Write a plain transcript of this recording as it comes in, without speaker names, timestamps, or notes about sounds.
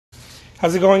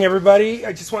How's it going, everybody?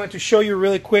 I just wanted to show you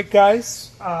really quick,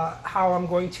 guys, how I'm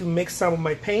going to mix some of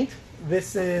my paint.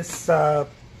 This is a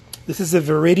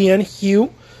Viridian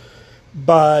Hue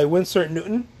by Winsor &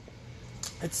 Newton.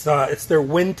 It's their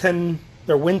Winton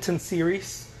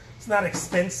series. It's not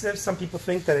expensive. Some people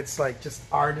think that it's like just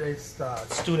artist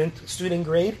student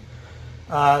grade.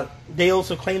 They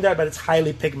also claim that, but it's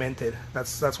highly pigmented.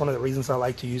 That's one of the reasons I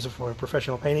like to use it for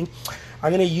professional painting.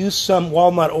 I'm going to use some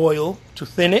walnut oil to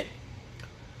thin it.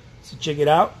 So check it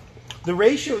out. The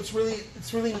ratio, it's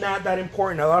really not that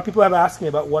important. A lot of people have asked me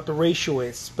about what the ratio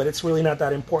is, but it's really not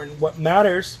that important. What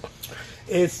matters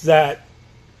is that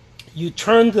you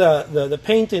turn the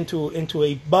paint into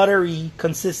a buttery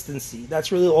consistency.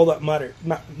 That's really all that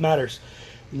matters.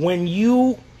 When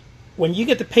you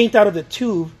get the paint out of the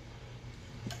tube,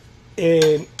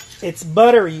 it's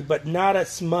buttery, but not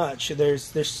as much.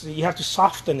 You have to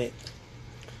soften it.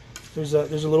 There's a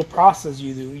little process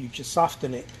you do. You just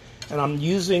soften it. And I'm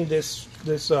using this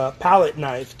palette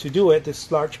knife to do it, this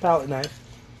large palette knife.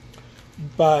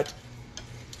 But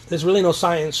there's really no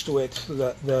science to it.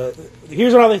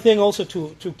 Here's another thing also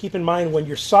to keep in mind when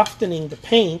you're softening the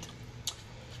paint.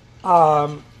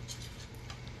 The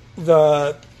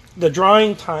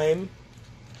drying time,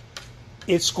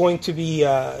 it's going to be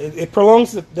it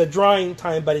prolongs the drying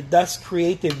time, but it does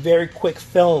create a very quick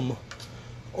film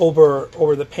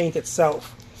over the paint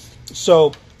itself.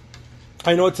 So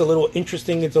I know it's a little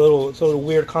interesting. It's a little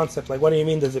weird concept. Like, what do you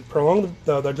mean? Does it prolong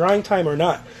the drying time or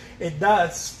not? It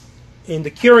does in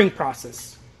the curing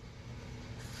process.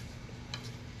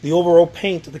 The overall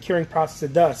paint, the curing process,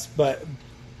 it does. But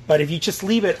if you just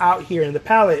leave it out here in the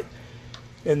palette,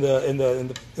 in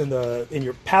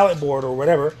your palette board or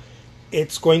whatever,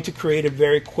 it's going to create a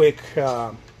very quick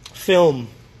film,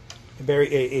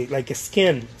 like a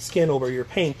skin over your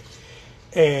paint,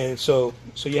 and so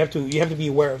you have to be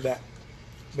aware of that,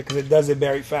 because it does it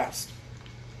very fast,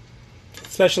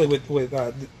 especially with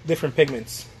different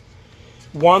pigments.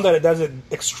 One that it does it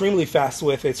extremely fast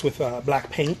with, it's with black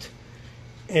paint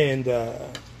and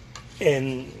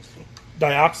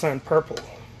dioxane purple.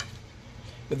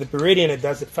 With the Viridian, it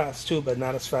does it fast too, but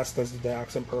not as fast as the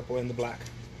dioxane purple and the black.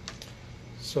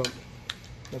 So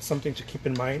that's something to keep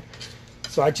in mind.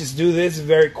 So I just do this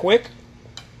very quick,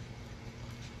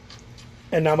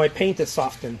 and now my paint is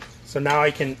softened. So now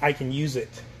I can use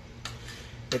it.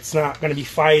 It's not going to be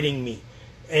fighting me.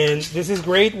 And this is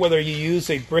great whether you use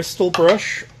a Bristol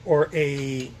brush or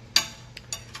a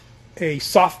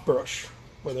soft brush.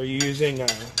 Whether you're using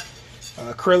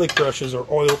acrylic brushes or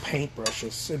oil paint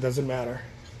brushes, it doesn't matter.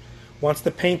 Once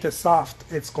the paint is soft,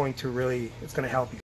 it's going to help you.